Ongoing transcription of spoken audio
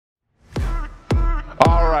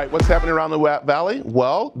right, what's happening around the valley?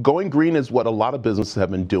 Well, going green is what a lot of businesses have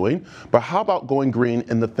been doing, but how about going green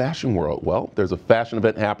in the fashion world? Well, there's a fashion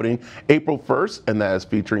event happening April 1st, and that is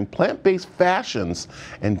featuring plant-based fashions.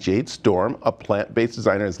 And Jade Storm, a plant-based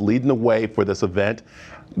designer, is leading the way for this event.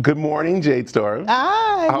 Good morning, Jade Storm.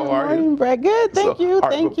 Hi, how good are morning, you? Brett. Good, thank you, All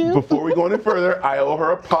right, thank you. Before we go any further, I owe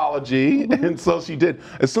her an apology, and so she did.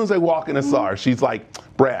 As soon as I walk in and saw her, she's like,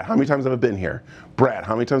 Brad, how many times have I been here? Brad,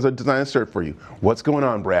 how many times have I designed a shirt for you? What's going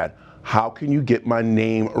on, Brad? How can you get my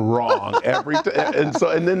name wrong every time?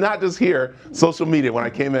 And then not just here, social media when I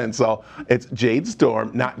came in. So it's Jade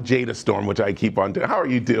Storm, not Jada Storm, which I keep on doing. How are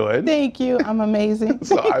you doing? Thank you. I'm amazing.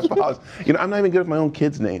 So I apologize. You know, I'm not even good with my own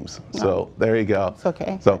kids' names. So there you go. It's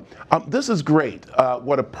okay. So this is great.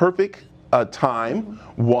 What a perfect time.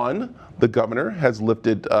 One, the governor has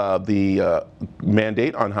lifted the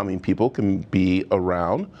mandate on how many people can be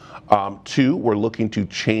around. Two, we're looking to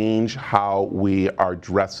change how we are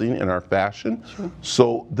dressing in our fashion. Sure.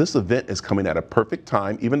 So this event is coming at a perfect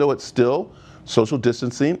time, even though it's still social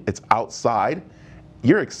distancing, it's outside.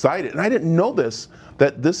 You're excited, and I didn't know this,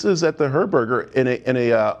 that this is at the Herberger in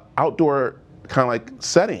a outdoor kind of like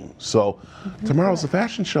setting. So tomorrow's the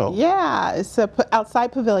fashion show. Yeah, it's a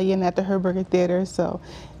outside pavilion at the Herberger Theater. So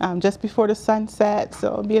just before the sunset,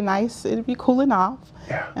 so it'll be cooling off.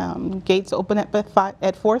 Yeah. Gates open at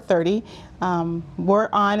 4:30. We're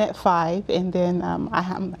on at 5, and then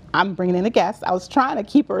I'm bringing in a guest. I was trying to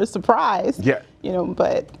keep her a surprise. Yeah. You know,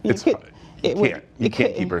 but You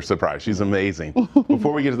can't keep her surprised. She's amazing.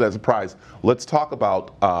 Before we get to that surprise, let's talk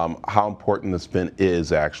about how important this event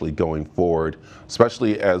is actually going forward,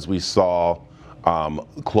 especially as we saw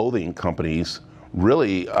clothing companies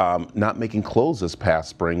really not making clothes this past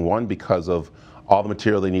spring. One, because of all the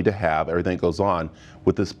material they need to have, everything that goes on.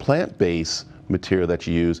 With this plant-based material that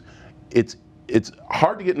you use, it's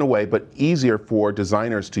hard to get in the way, but easier for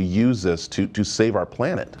designers to use this to save our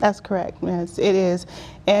planet. That's correct. Yes, it is.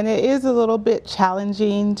 And it is a little bit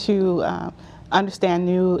challenging to understand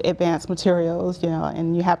new advanced materials, you know,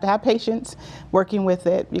 and you have to have patience working with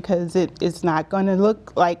it because it's not going to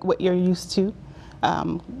look like what you're used to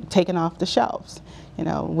taken off the shelves, you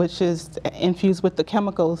know, which is infused with the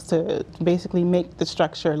chemicals to basically make the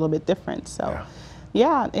structure a little bit different. So,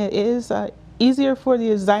 yeah, it is easier for the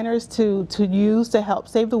designers to use to help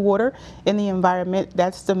save the water in the environment.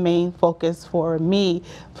 That's the main focus for me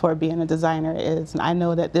for being a designer, is I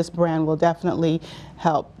know that this brand will definitely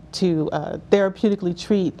help to therapeutically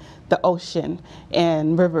treat the ocean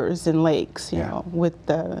and rivers and lakes, you know, with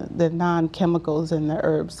the non-chemicals and the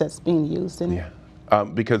herbs that's being used in it.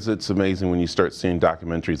 Because it's amazing when you start seeing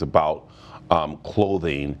documentaries about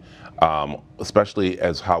clothing, especially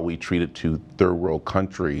as how we treat it to third world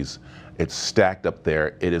countries. It's stacked up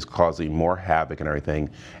there. It is causing more havoc and everything.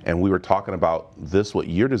 And we were talking about this, what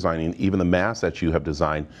you're designing, even the masks that you have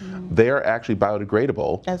designed, they are actually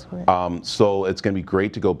biodegradable. That's correct. So it's going to be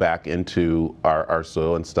great to go back into our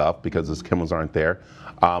soil and stuff because those chemicals aren't there.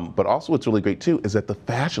 But also what's really great too is that the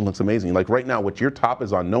fashion looks amazing. Like right now, what your top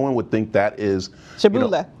is on, no one would think that is Shabula. You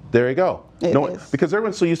know, there you go. No one, because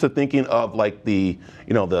everyone's so used to thinking of like the,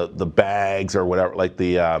 you know, the bags or whatever, like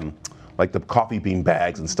the coffee bean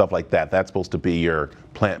bags and stuff like that. That's supposed to be your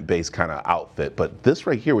plant-based kind of outfit. But this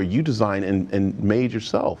right here, where you design and made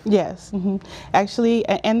yourself. Yes, actually,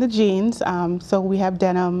 and the jeans. So we have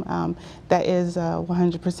denim that is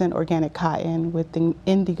 100% organic cotton with the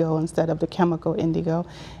indigo instead of the chemical indigo.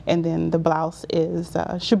 And then the blouse is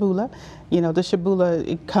Shabula. You know, the Shabula,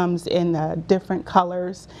 it comes in different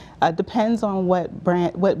colors. Depends on what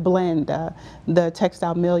blend the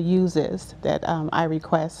textile mill uses that I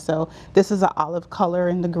request. So this is an olive color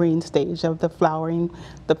in the green stage of the flowering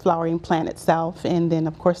plant itself, and then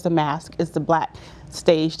of course the mask is the black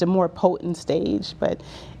stage, the more potent stage. But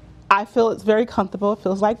I feel it's very comfortable. It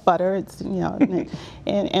feels like butter. It's, you know,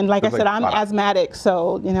 and like I said, I'm asthmatic,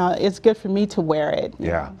 so you know it's good for me to wear it.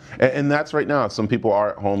 Yeah, and that's right now. Some people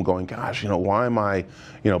are at home going, gosh, you know, why am I,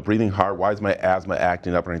 you know, breathing hard? Why is my asthma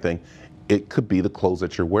acting up or anything? It could be the clothes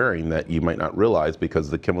that you're wearing that you might not realize because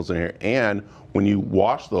of the chemicals in here. And when you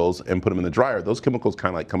wash those and put them in the dryer, those chemicals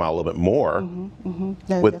kind of like come out a little bit more.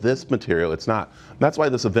 With this material, it's not. That's why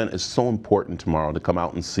this event is so important tomorrow, to come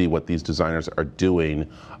out and see what these designers are doing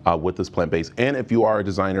with this plant-based. And if you are a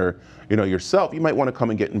designer, you know, yourself, you might want to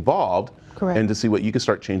come and get involved. Correct. And to see what you can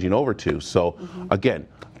start changing over to. So again,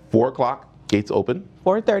 4 o'clock. Gates open?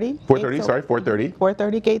 4:30. 4:30, sorry, 4:30.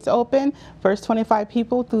 4:30 gates open. First 25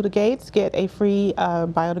 people through the gates get a free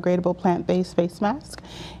biodegradable plant-based face mask.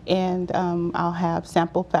 And I'll have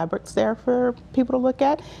sample fabrics there for people to look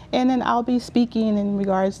at. And then I'll be speaking in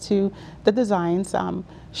regards to the designs,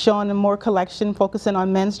 showing a more collection, focusing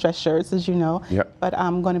on men's dress shirts, as you know. Yep. But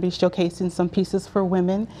I'm going to be showcasing some pieces for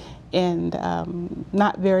women, and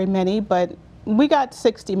not very many, but we got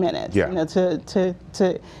 60 minutes, yeah. you know,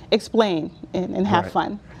 to explain and have right.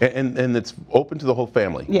 fun. And it's open to the whole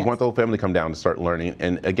family. Yes. You want the whole family to come down to start learning.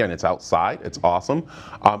 And again, it's outside. It's awesome.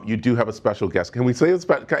 You do have a special guest. Can we say it's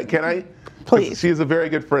can I? Please. She is a very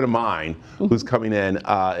good friend of mine who's coming in.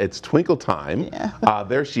 It's Twinkle Time. Yeah.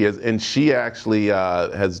 There she is. And she actually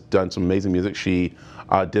has done some amazing music. She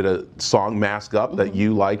did a song, Mask Up, that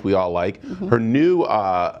you liked, we all like. Her new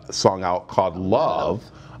song out called Love.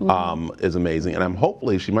 Is amazing, and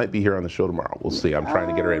hopefully she might be here on the show tomorrow. We'll see. I'm trying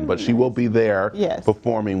to get her in, but she will be there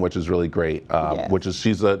performing, which is really great.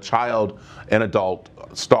 She's a child and adult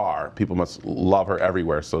star. People must love her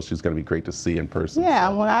everywhere, so she's going to be great to see in person. Yeah,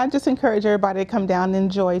 so. well, I just encourage everybody to come down and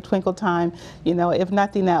enjoy Twinkle Time. You know, if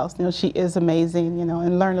nothing else, you know, she is amazing. You know,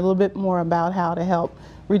 and learn a little bit more about how to help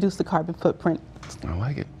reduce the carbon footprint. I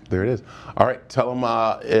like it. There it is. All right, tell them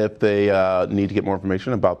if they need to get more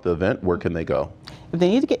information about the event, where can they go? If they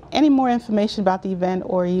need to get any more information about the event,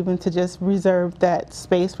 or even to just reserve that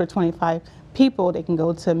space for 25 people, they can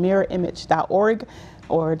go to mirrorimage.org,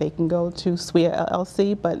 or they can go to SWIA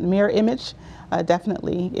LLC. But Mirror Image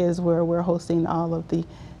definitely is where we're hosting all of the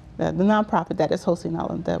nonprofit that is hosting all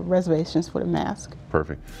of the reservations for the mask.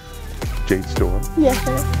 Perfect. Jade Storm. Yes,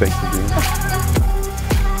 sir. Thanks for being here.